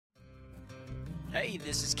Hey,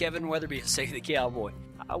 this is Kevin Weatherby at Say the Cowboy.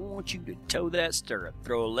 I want you to toe that stirrup,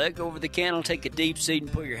 throw a leg over the cantle, take a deep seat,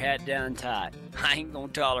 and put your hat down tight. I ain't gonna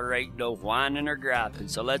tolerate no whining or griping,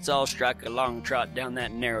 so let's all strike a long trot down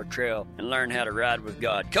that narrow trail and learn how to ride with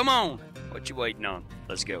God. Come on! What you waiting on?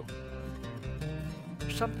 Let's go.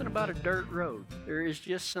 There's something about a dirt road. There is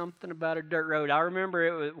just something about a dirt road. I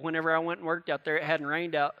remember whenever I went and worked out there, it hadn't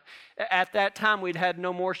rained out. At that time, we'd had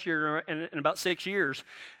no moisture in about 6 years.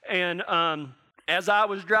 And as I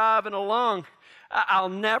was driving along, I'll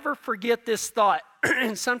never forget this thought.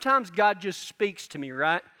 And sometimes God just speaks to me,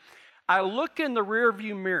 right? I look in the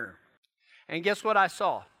rearview mirror, and guess what I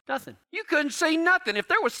saw? Nothing. You couldn't see nothing. If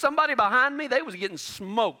there was somebody behind me, they was getting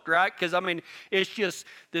smoked, right? Because, it's just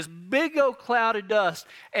this big old cloud of dust.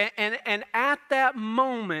 And at that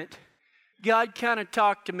moment, God kind of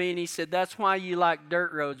talked to me, and he said, that's why you like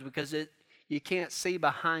dirt roads, because you can't see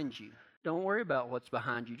behind you. Don't worry about what's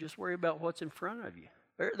behind you. Just worry about what's in front of you.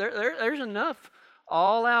 There's enough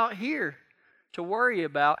all out here to worry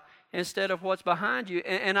about instead of what's behind you.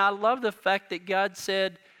 And I love the fact that God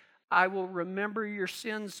said, I will remember your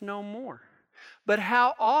sins no more. But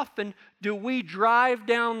how often do we drive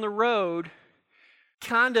down the road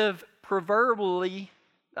kind of proverbially,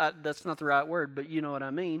 that's not the right word, but you know what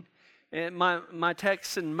I mean. And my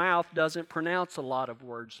Texan mouth doesn't pronounce a lot of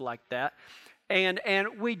words like that. And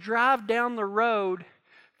we drive down the road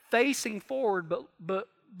facing forward, but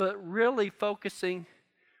really focusing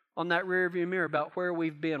on that rearview mirror about where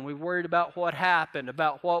we've been. We've worried about what happened,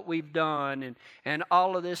 about what we've done, and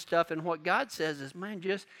all of this stuff. And what God says is, man,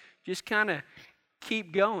 just kind of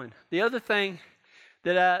keep going. The other thing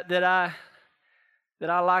that I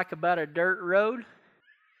like about a dirt road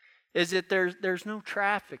is that there's no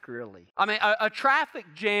traffic, really. A traffic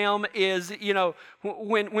jam is,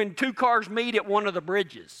 when two cars meet at one of the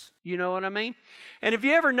bridges. You know what I mean? And if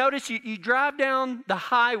you ever notice, you drive down the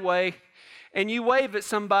highway and you wave at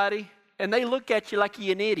somebody and they look at you like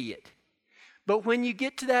you're an idiot. But when you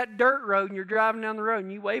get to that dirt road and you're driving down the road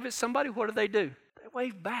and you wave at somebody, what do? They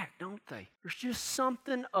wave back, don't they? There's just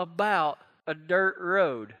something about a dirt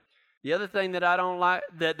road. The other thing that I don't like,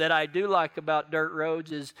 that I do like about dirt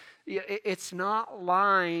roads is it's not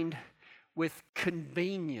lined with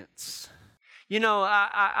convenience.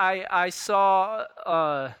 I saw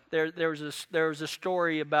there was a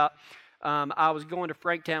story about I was going to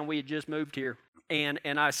Franktown. We had just moved here, and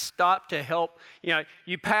I stopped to help.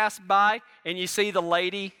 You pass by and you see the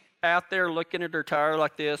lady out there looking at her tire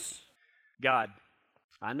like this. God,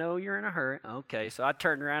 I know you're in a hurry. Okay, so I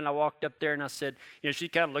turned around, I walked up there, and I said,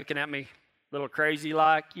 she's kind of looking at me a little crazy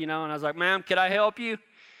like, and I was like, ma'am, could I help you?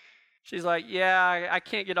 She's like, yeah, I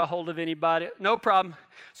can't get a hold of anybody. No problem.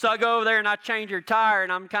 So I go over there and I change her tire,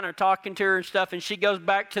 and I'm kind of talking to her and stuff, and she goes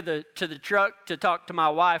back to the truck to talk to my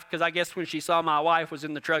wife, because I guess when she saw my wife was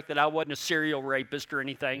in the truck that I wasn't a serial rapist or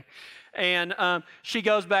anything. And she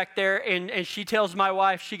goes back there and she tells my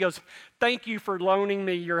wife, she goes, thank you for loaning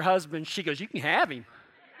me your husband. She goes, you can have him.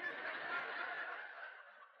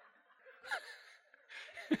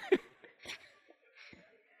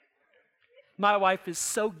 My wife is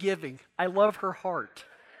so giving. I love her heart.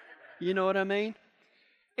 You know what I mean?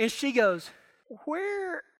 And she goes,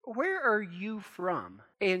 where are you from?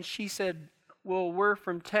 And she said, well, we're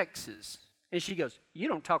from Texas. And she goes, you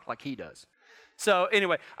don't talk like he does. So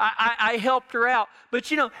anyway, I helped her out.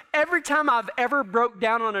 But every time I've ever broke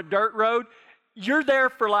down on a dirt road, you're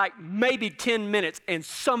there for like maybe 10 minutes and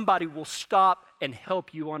somebody will stop and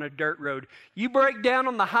help you on a dirt road. You break down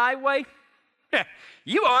on the highway,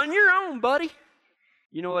 you on your own, buddy.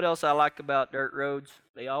 You know what else I like about dirt roads?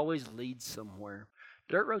 They always lead somewhere.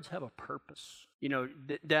 Dirt roads have a purpose.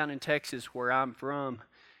 Down in Texas where I'm from,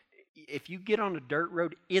 if you get on a dirt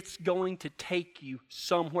road, it's going to take you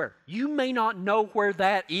somewhere. You may not know where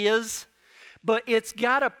that is, but it's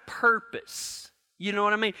got a purpose. You know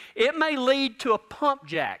what I mean? It may lead to a pump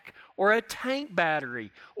jack or a tank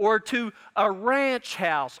battery or to a ranch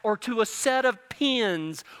house or to a set of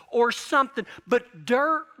pins or something. But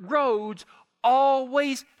dirt roads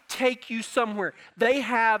always take you somewhere. They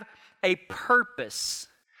have a purpose.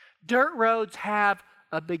 Dirt roads have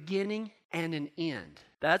a beginning and an end.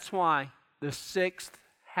 That's why the sixth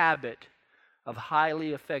habit of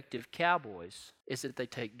highly effective cowboys is that they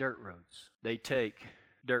take dirt roads. They take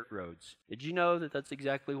dirt roads. Did you know that that's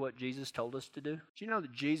exactly what Jesus told us to do? Did you know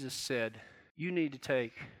that Jesus said, you need to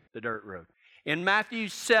take the dirt road? In Matthew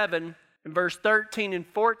 7, in verse 13 and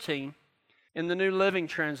 14, in the New Living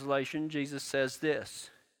Translation, Jesus says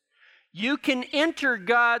this, you can enter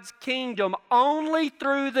God's kingdom only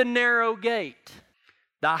through the narrow gate.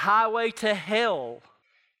 The highway to hell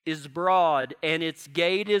is broad, and its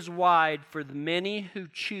gate is wide for the many who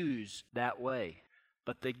choose that way.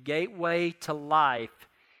 But the gateway to life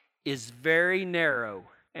is very narrow,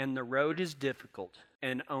 and the road is difficult,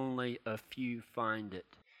 and only a few find it.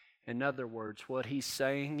 In other words, what he's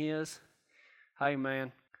saying is, hey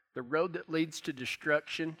man, the road that leads to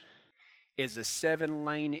destruction is a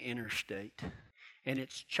 7-lane interstate, and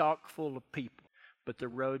it's chock full of people. But the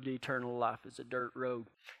road to eternal life is a dirt road,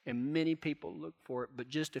 and many people look for it, but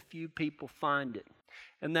just a few people find it.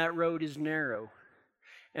 And that road is narrow,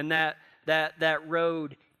 and that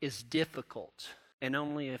road is difficult, and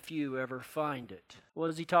only a few ever find it.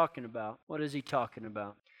 What is he talking about? What is he talking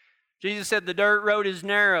about? Jesus said the dirt road is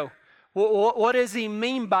narrow. What does he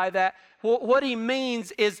mean by that? What he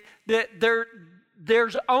means is that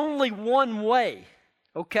there's only one way.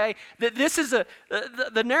 Okay, that this is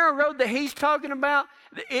the narrow road that he's talking about.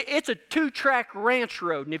 It's a 2-track ranch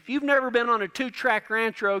road, and if you've never been on a 2-track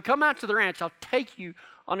ranch road, come out to the ranch. I'll take you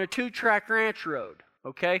on a 2-track ranch road.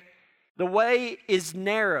 Okay, the way is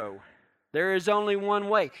narrow. There is only one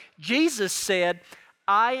way. Jesus said,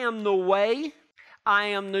 "I am the way, I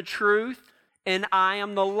am the truth, and I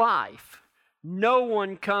am the life. No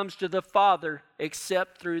one comes to the Father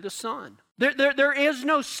except through the Son." There is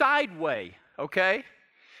no side way. Okay.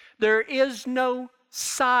 There is no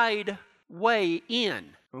side way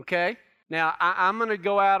in, okay? Now, I'm going to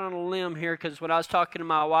go out on a limb here because when I was talking to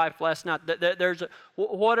my wife last night,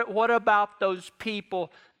 what about those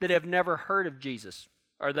people that have never heard of Jesus?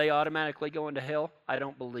 Are they automatically going to hell? I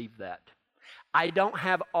don't believe that. I don't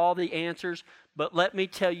have all the answers, but let me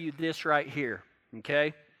tell you this right here,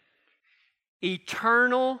 okay?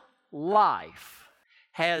 Eternal life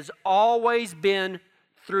has always been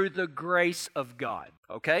through the grace of God,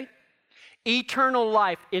 okay? Eternal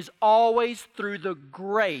life is always through the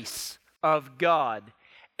grace of God.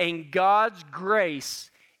 And God's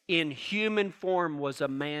grace in human form was a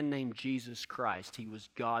man named Jesus Christ. He was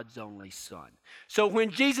God's only Son. So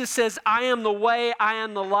when Jesus says, "I am the way, I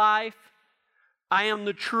am the life, I am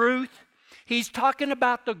the truth," he's talking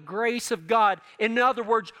about the grace of God. In other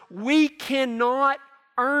words, we cannot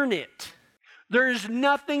earn it. There's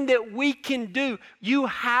nothing that we can do. You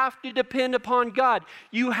have to depend upon God.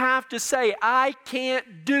 You have to say, "I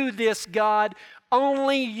can't do this, God.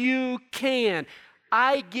 Only you can.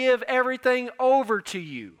 I give everything over to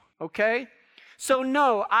you." Okay? So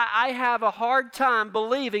no, I have a hard time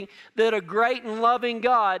believing that a great and loving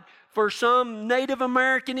God for some Native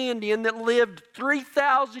American Indian that lived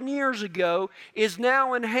 3,000 years ago is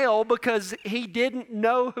now in hell because he didn't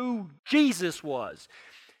know who Jesus was.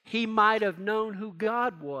 He might have known who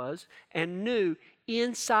God was and knew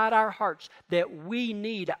inside our hearts that we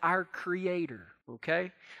need our Creator,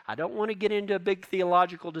 okay? I don't want to get into a big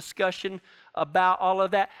theological discussion about all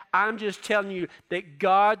of that. I'm just telling you that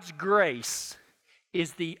God's grace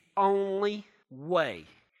is the only way.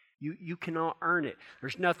 You cannot earn it.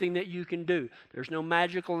 There's nothing that you can do. There's no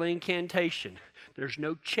magical incantation. There's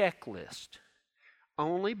no checklist.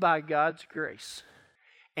 Only by God's grace.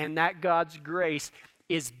 And that God's grace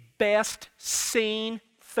is best seen,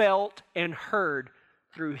 felt, and heard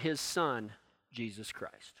through His Son, Jesus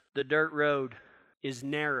Christ. The dirt road is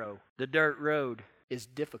narrow. The dirt road is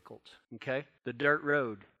difficult, okay? The dirt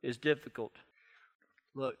road is difficult.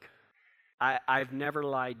 Look, I've never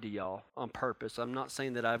lied to y'all on purpose. I'm not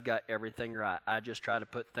saying that I've got everything right. I just try to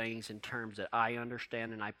put things in terms that I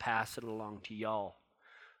understand and I pass it along to y'all,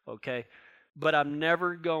 okay? But I'm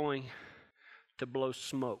never going to blow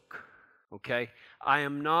smoke. Okay? I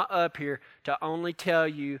am not up here to only tell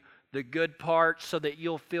you the good parts so that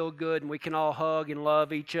you'll feel good and we can all hug and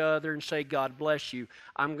love each other and say, "God bless you."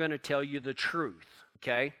 I'm going to tell you the truth,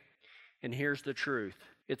 okay? And here's the truth.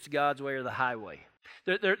 It's God's way or the highway.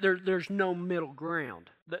 There's no middle ground.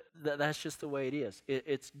 That's just the way it is.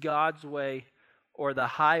 It's God's way or the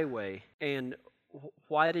highway. And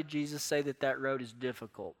why did Jesus say that road is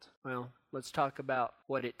difficult? Well, let's talk about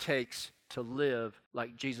what it takes to live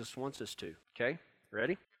like Jesus wants us to, okay?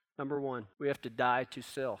 Ready? Number one, we have to die to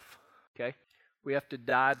self, okay? We have to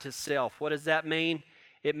die to self. What does that mean?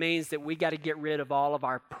 It means that we got to get rid of all of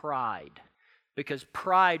our pride. Because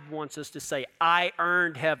pride wants us to say, "I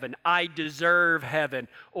earned heaven, I deserve heaven,"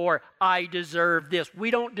 or "I deserve this."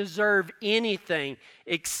 We don't deserve anything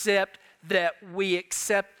except that we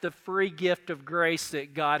accept the free gift of grace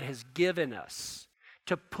that God has given us.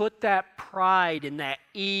 To put that pride and that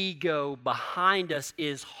ego behind us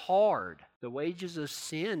is hard. The wages of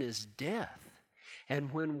sin is death.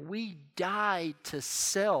 And when we die to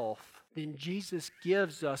self, then Jesus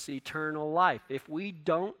gives us eternal life. If we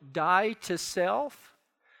don't die to self,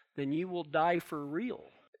 then you will die for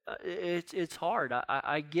real. It's hard.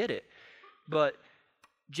 I get it. But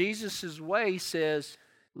Jesus' way says,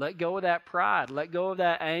 let go of that pride. Let go of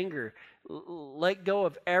that anger. Let go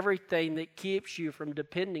of everything that keeps you from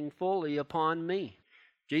depending fully upon me.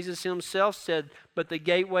 Jesus himself said, but the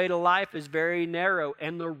gateway to life is very narrow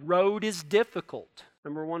and the road is difficult.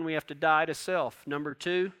 Number one, we have to die to self. Number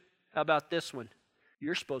two, how about this one?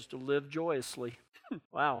 You're supposed to live joyously.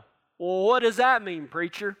 Wow. Well, what does that mean,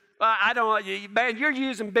 preacher? I don't, man, you're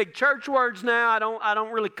using big church words now. I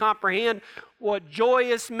don't really comprehend what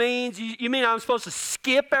joyous means. You mean I'm supposed to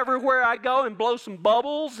skip everywhere I go and blow some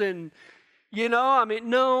bubbles? And,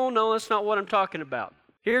 no, that's not what I'm talking about.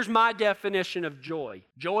 Here's my definition of joy.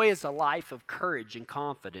 Joy is a life of courage and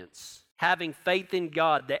confidence, having faith in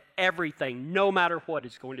God that everything, no matter what,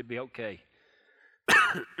 is going to be okay.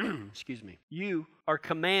 Excuse me. You are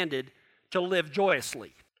commanded to live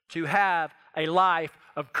joyously, to have a life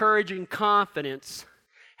of courage and confidence,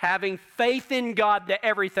 having faith in God that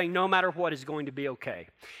everything, no matter what, is going to be okay.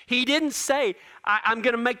 He didn't say, I'm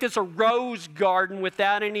going to make this a rose garden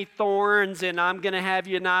without any thorns, and I'm going to have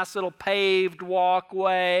you a nice little paved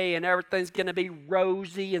walkway, and everything's going to be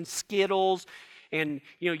rosy and Skittles and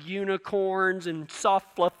unicorns and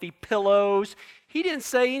soft fluffy pillows. He didn't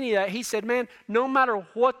say any of that. He said, man, no matter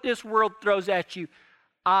what this world throws at you,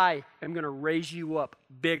 I am going to raise you up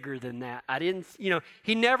bigger than that.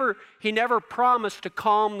 He never promised to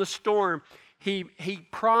calm the storm. He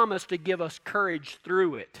promised to give us courage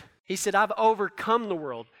through it. He said, I've overcome the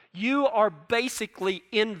world. You are basically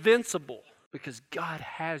invincible because God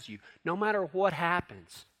has you, no matter what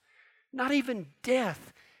happens. Not even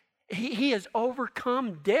death. He has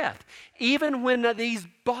overcome death. Even when these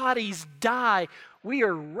bodies die, we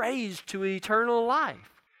are raised to eternal life.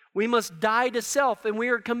 We must die to self, and we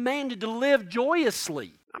are commanded to live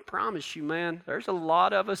joyously. I promise you, man, there's a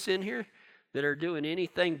lot of us in here that are doing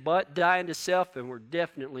anything but dying to self, and we're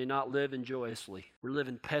definitely not living joyously. We're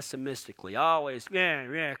living pessimistically, always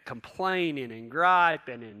complaining and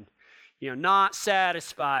griping and not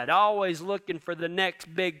satisfied, always looking for the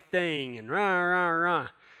next big thing and rah.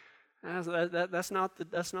 That's not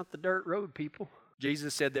the dirt road, people.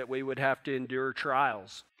 Jesus said that we would have to endure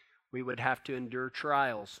trials. We would have to endure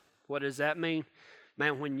trials. What does that mean?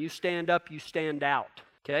 Man, when you stand up, you stand out,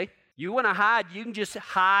 okay? You want to hide, you can just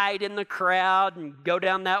hide in the crowd and go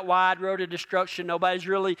down that wide road of destruction. Nobody's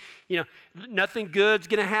really, nothing good's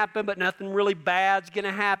going to happen, but nothing really bad's going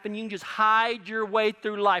to happen. You can just hide your way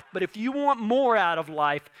through life. But if you want more out of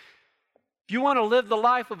life, if you want to live the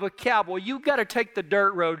life of a cowboy, you've got to take the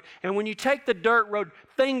dirt road. And when you take the dirt road,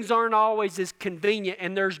 things aren't always as convenient,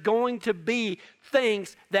 and there's going to be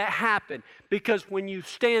things that happen. Because when you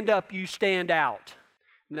stand up, you stand out.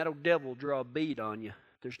 And that old devil will draw a bead on you.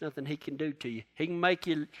 There's nothing he can do to you. He can make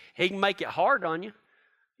it hard on you.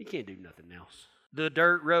 He can't do nothing else. The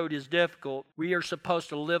dirt road is difficult. We are supposed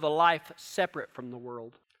to live a life separate from the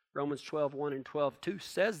world. Romans 12:1 and 12:2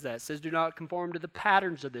 says that. It says, do not conform to the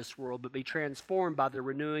patterns of this world, but be transformed by the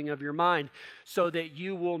renewing of your mind, so that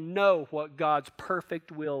you will know what God's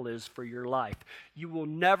perfect will is for your life. You will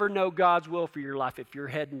never know God's will for your life if you're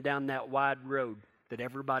heading down that wide road that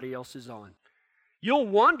everybody else is on. You'll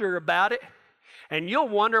wonder about it, and you'll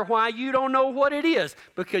wonder why you don't know what it is,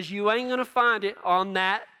 because you ain't going to find it on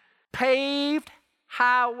that paved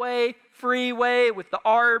highway, freeway with the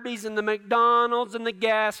Arby's and the McDonald's and the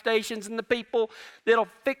gas stations and the people that'll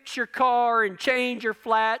fix your car and change your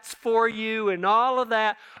flats for you and all of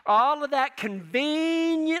that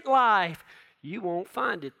convenient life. You won't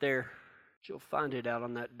find it there. You'll find it out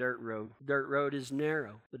on that dirt road. The dirt road is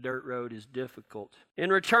narrow. The dirt road is difficult. In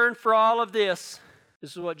return for all of this,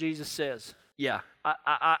 this is what Jesus says. Yeah,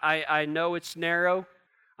 I know it's narrow.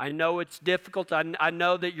 I know it's difficult. I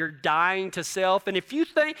know that you're dying to self. And if you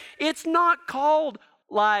think it's not called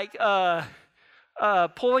like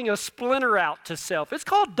pulling a splinter out to self. It's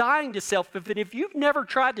called dying to self. If you've never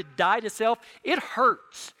tried to die to self, it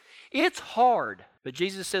hurts. It's hard. But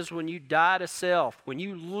Jesus says when you die to self, when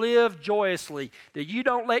you live joyously, that you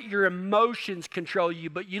don't let your emotions control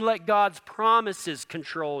you, but you let God's promises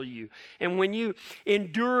control you. And when you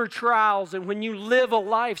endure trials and when you live a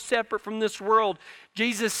life separate from this world,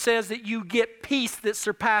 Jesus says that you get peace that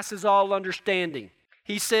surpasses all understanding.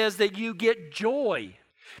 He says that you get joy.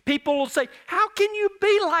 People will say, how can you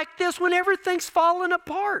be like this when everything's falling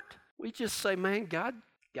apart? We just say, man, God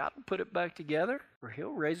will put it back together, or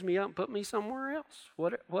He'll raise me up and put me somewhere else.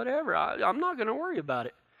 Whatever. I'm not going to worry about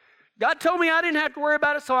it. God told me I didn't have to worry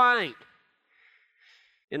about it, so I ain't.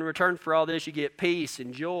 In return for all this, you get peace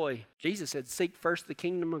and joy. Jesus said, seek first the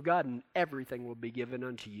kingdom of God and everything will be given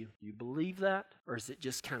unto you. Do you believe that? Or is it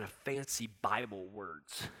just kind of fancy Bible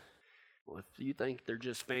words? Well, if you think they're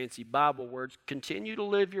just fancy Bible words, continue to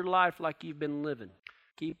live your life like you've been living.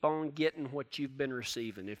 Keep on getting what you've been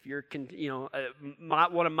receiving. If you're,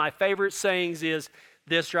 one of my favorite sayings is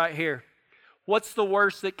this right here. What's the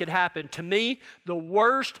worst that could happen? To me, the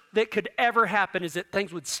worst that could ever happen is that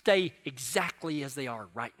things would stay exactly as they are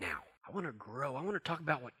right now. I want to grow. I want to talk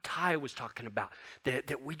about what Ty was talking about,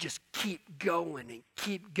 that we just keep going and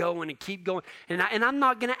keep going and keep going. And I'm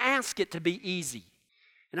not going to ask it to be easy.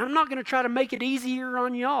 And I'm not going to try to make it easier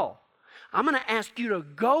on y'all. I'm going to ask you to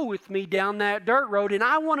go with me down that dirt road, and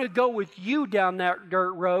I want to go with you down that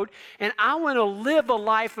dirt road, and I want to live a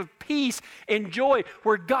life of peace and joy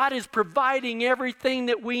where God is providing everything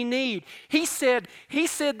that we need. He said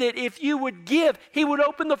that if you would give, He would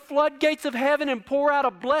open the floodgates of heaven and pour out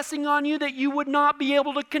a blessing on you that you would not be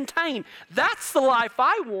able to contain. That's the life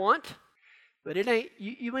I want. But it ain't.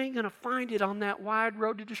 You ain't going to find it on that wide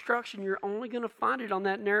road to destruction. You're only going to find it on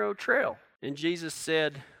that narrow trail. And Jesus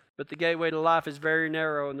said, but the gateway to life is very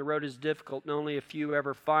narrow and the road is difficult and only a few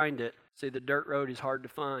ever find it. See, the dirt road is hard to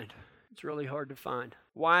find. It's really hard to find.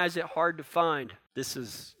 Why is it hard to find? This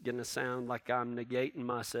is going to sound like I'm negating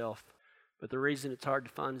myself. But the reason it's hard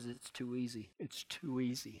to find is it's too easy. It's too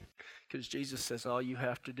easy. Because Jesus says all you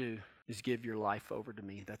have to do is give your life over to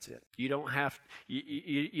me. That's it. You don't have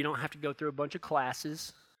to go through a bunch of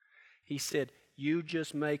classes. He said, you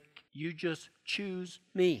just choose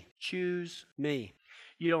me. Choose me.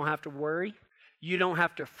 You don't have to worry. You don't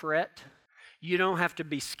have to fret. You don't have to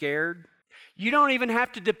be scared. You don't even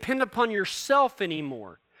have to depend upon yourself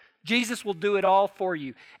anymore. Jesus will do it all for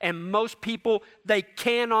you. And most people, they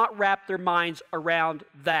cannot wrap their minds around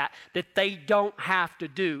that they don't have to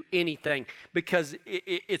do anything because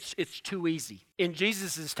it's too easy. In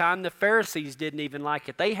Jesus' time, the Pharisees didn't even like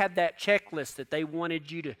it. They had that checklist that they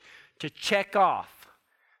wanted you to check off.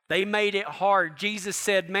 They made it hard. Jesus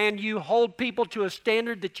said, man, you hold people to a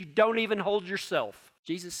standard that you don't even hold yourself.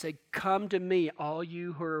 Jesus said, come to me, all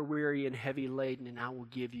you who are weary and heavy laden, and I will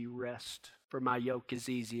give you rest. For my yoke is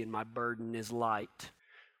easy and my burden is light.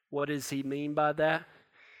 What does he mean by that?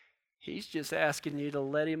 He's just asking you to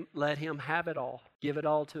let him have it all. Give it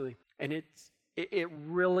all to him. And it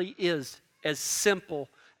really is as simple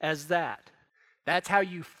as that. That's how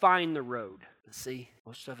you find the road. See,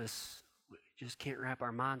 most of us just can't wrap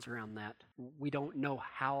our minds around that. We don't know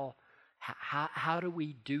how do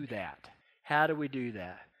we do that? How do we do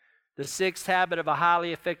that? The sixth habit of a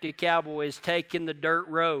highly effective cowboy is taking the dirt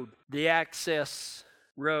road, the access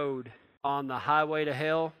road on the highway to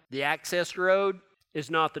hell. The access road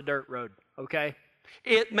is not the dirt road, okay?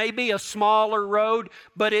 It may be a smaller road,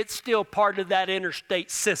 but it's still part of that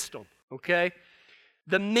interstate system, okay?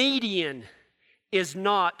 The median is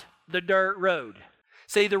not the dirt road.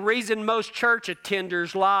 See, the reason most church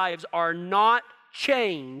attenders' lives are not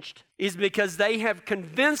changed is because they have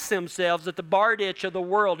convinced themselves that the bar ditch of the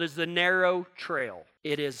world is the narrow trail.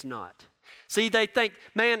 It is not. See, they think,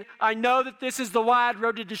 man, I know that this is the wide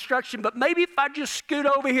road to destruction, but maybe if I just scoot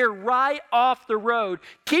over here right off the road,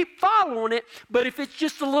 keep following it, but if it's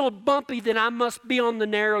just a little bumpy, then I must be on the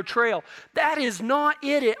narrow trail. That is not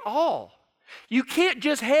it at all. You can't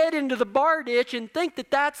just head into the bar ditch and think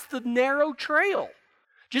that that's the narrow trail.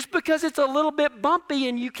 Just because it's a little bit bumpy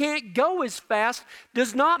and you can't go as fast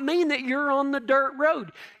does not mean that you're on the dirt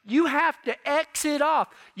road. You have to exit off.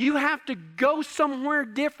 You have to go somewhere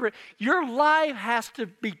different. Your life has to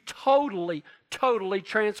be totally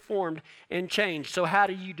transformed and changed. So how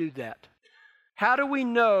do you do that? How do we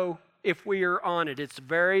know if we are on it? It's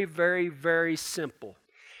very, very, very simple.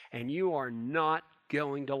 And you are not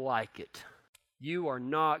going to like it. You are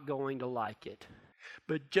not going to like it.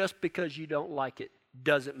 But just because you don't like it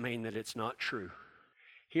doesn't mean that it's not true.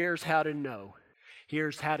 Here's how to know.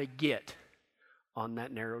 Here's how to get on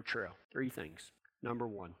that narrow trail. 3 things. Number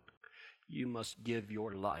 1, you must give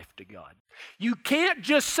your life to God. You can't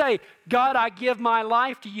just say, God, I give my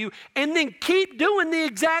life to you, and then keep doing the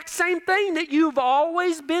exact same thing that you've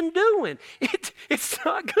always been doing. It's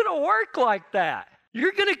not going to work like that.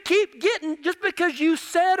 You're going to keep getting, just because you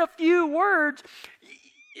said a few words,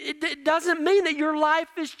 it doesn't mean that your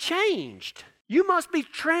life is changed. You must be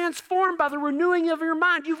transformed by the renewing of your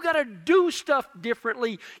mind. You've got to do stuff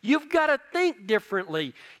differently. You've got to think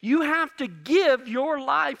differently. You have to give your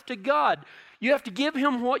life to God. You have to give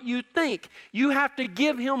Him what you think. You have to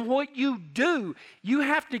give Him what you do. You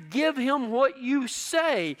have to give Him what you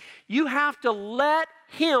say. You have to let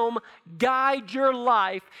Him guide your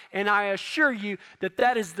life, and I assure you that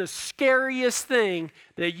that is the scariest thing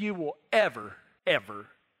that you will ever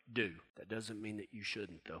do. That doesn't mean that you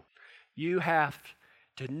shouldn't, though. You have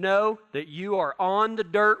to know that you are on the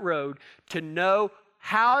dirt road. To know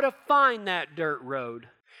how to find that dirt road,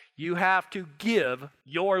 you have to give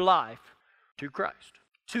your life to Christ,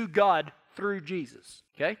 to God through Jesus.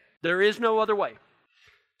 Okay? There is no other way.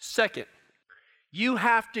 Second, you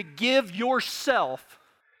have to give yourself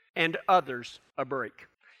and others a break.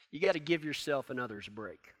 You got to give yourself and others a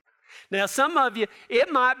break. Now, some of you,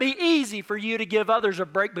 it might be easy for you to give others a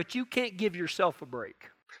break, but you can't give yourself a break.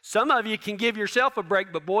 Some of you can give yourself a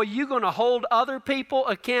break, but boy, you're going to hold other people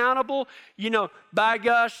accountable. By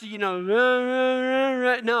gosh, no.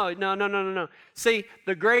 See,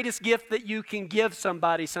 the greatest gift that you can give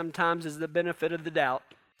somebody sometimes is the benefit of the doubt.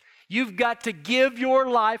 You've got to give your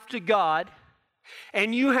life to God,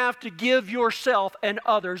 and you have to give yourself and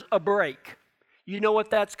others a break. You know what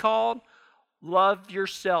that's called? Love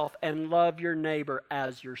yourself and love your neighbor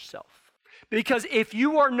as yourself. Because if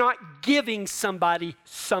you are not giving somebody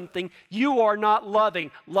something, you are not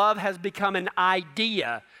loving. Love has become an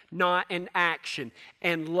idea, not an action.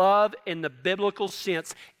 And love in the biblical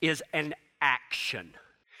sense is an action.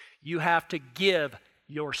 You have to give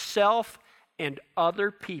yourself and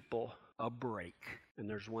other people a break. And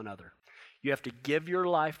there's one other. You have to give your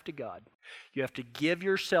life to God. You have to give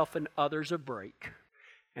yourself and others a break.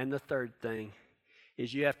 And the third thing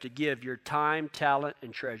is you have to give your time, talent,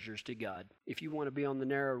 and treasures to God. If you want to be on the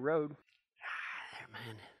narrow road,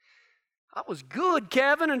 man, I was good,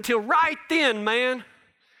 Kevin, until right then, man.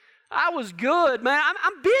 I was good, man.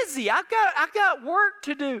 I'm busy. I got work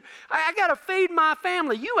to do. I got to feed my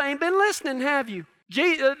family. You ain't been listening, have you?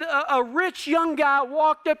 A rich young guy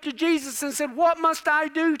walked up to Jesus and said, "What must I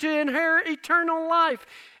do to inherit eternal life?"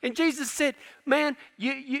 And Jesus said, "Man,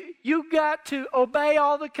 you got to obey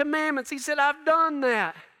all the commandments." He said, "I've done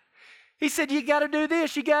that." He said, "You got to do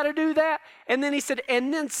this, you got to do that." And then he said,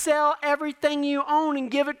 "And then sell everything you own and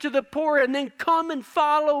give it to the poor, and then come and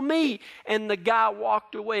follow me." And the guy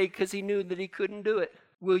walked away because he knew that he couldn't do it.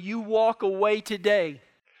 Will you walk away today?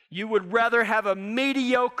 You would rather have a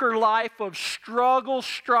mediocre life of struggle,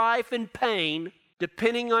 strife, and pain,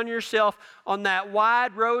 depending on yourself, on that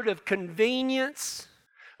wide road of convenience,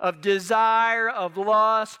 of desire, of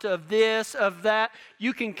lust, of this, of that.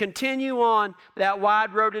 You can continue on that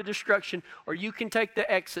wide road of destruction, or you can take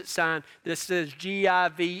the exit sign that says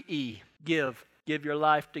Give. Give your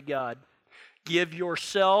life to God. Give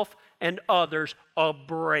yourself and others a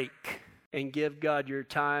break, and give God your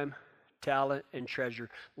time, talent, and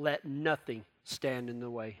treasure. Let nothing stand in the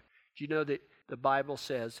way. Do you know that the Bible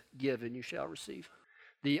says, "Give and you shall receive"?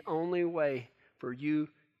 The only way for you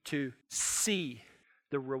to see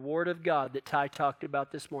the reward of God that Ty talked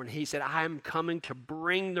about this morning, he said, "I am coming to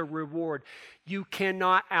bring the reward." You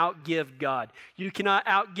cannot outgive God. You cannot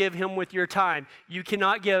outgive Him with your time. You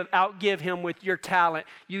cannot outgive Him with your talent.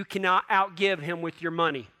 You cannot outgive Him with your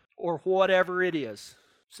money or whatever it is.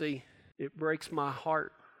 See, it breaks my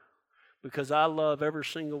heart, because I love every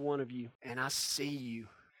single one of you, and I see you.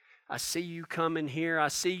 I see you coming here. I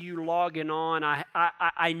see you logging on.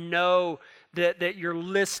 I know that you're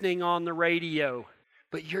listening on the radio,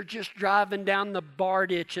 but you're just driving down the bar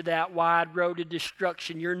ditch of that wide road of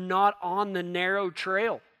destruction. You're not on the narrow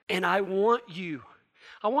trail, and I want you.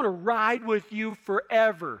 I want to ride with you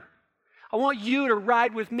forever. I want you to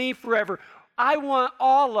ride with me forever. I want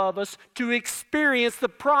all of us to experience the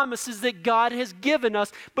promises that God has given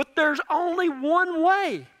us, but there's only one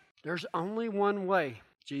way. There's only one way.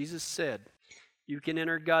 Jesus said, you can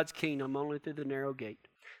enter God's kingdom only through the narrow gate.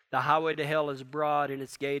 The highway to hell is broad and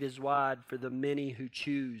its gate is wide for the many who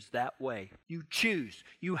choose that way. You choose.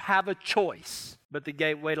 You have a choice. But the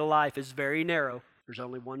gateway to life is very narrow. There's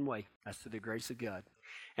only one way. That's through the grace of God.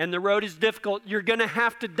 And the road is difficult. You're going to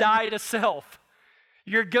have to die to self.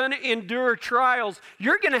 You're going to endure trials.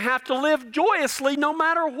 You're going to have to live joyously no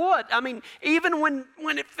matter what. I mean, even when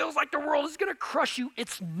it feels like the world is going to crush you,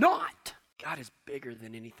 it's not. God is bigger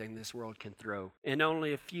than anything this world can throw. And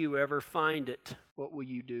only a few ever find it. What will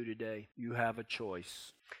you do today? You have a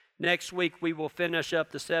choice. Next week, we will finish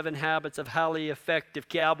up the 7 habits of highly effective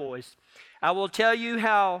cowboys. I will tell you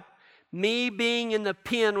how me being in the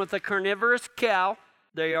pen with a carnivorous cow,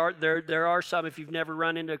 there are some, if you've never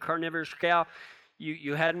run into a carnivorous cow,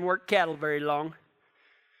 you hadn't worked cattle very long.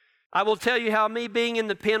 I will tell you how me being in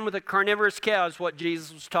the pen with a carnivorous cow is what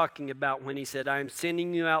Jesus was talking about when he said, I am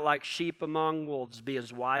sending you out like sheep among wolves. Be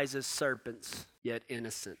as wise as serpents, yet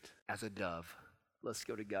innocent as a dove. Let's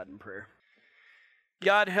go to God in prayer.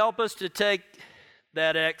 God, help us to take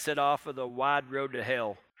that exit off of the wide road to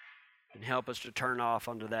hell and help us to turn off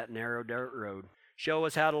onto that narrow dirt road. Show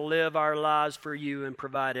us how to live our lives for you and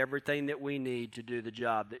provide everything that we need to do the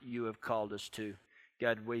job that you have called us to.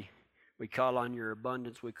 God, we call on your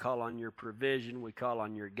abundance. We call on your provision. We call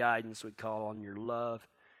on your guidance. We call on your love.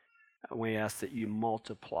 And we ask that you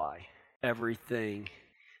multiply everything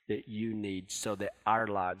that you need so that our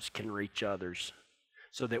lives can reach others,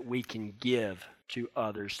 so that we can give to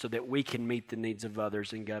others, so that we can meet the needs of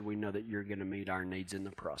others. And God, we know that you're going to meet our needs in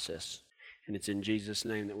the process. And it's in Jesus'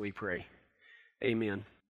 name that we pray. Amen.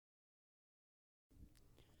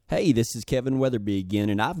 Hey, this is Kevin Weatherby again,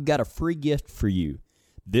 and I've got a free gift for you.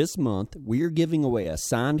 This month, we are giving away a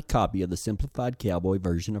signed copy of the Simplified Cowboy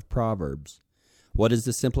version of Proverbs. What is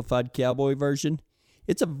the Simplified Cowboy version?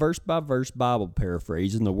 It's a verse-by-verse Bible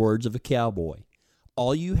paraphrase in the words of a cowboy.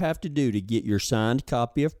 All you have to do to get your signed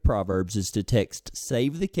copy of Proverbs is to text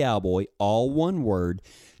Save the Cowboy, all one word,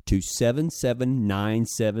 to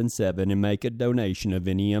 77977 and make a donation of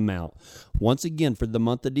any amount. Once again, for the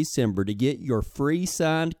month of December, to get your free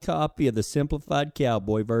signed copy of the Simplified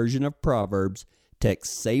Cowboy version of Proverbs,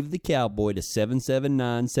 text Save the Cowboy to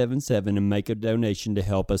 77977 and make a donation to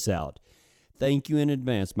help us out. Thank you in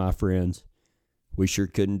advance, my friends. We sure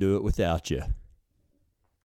couldn't do it without you.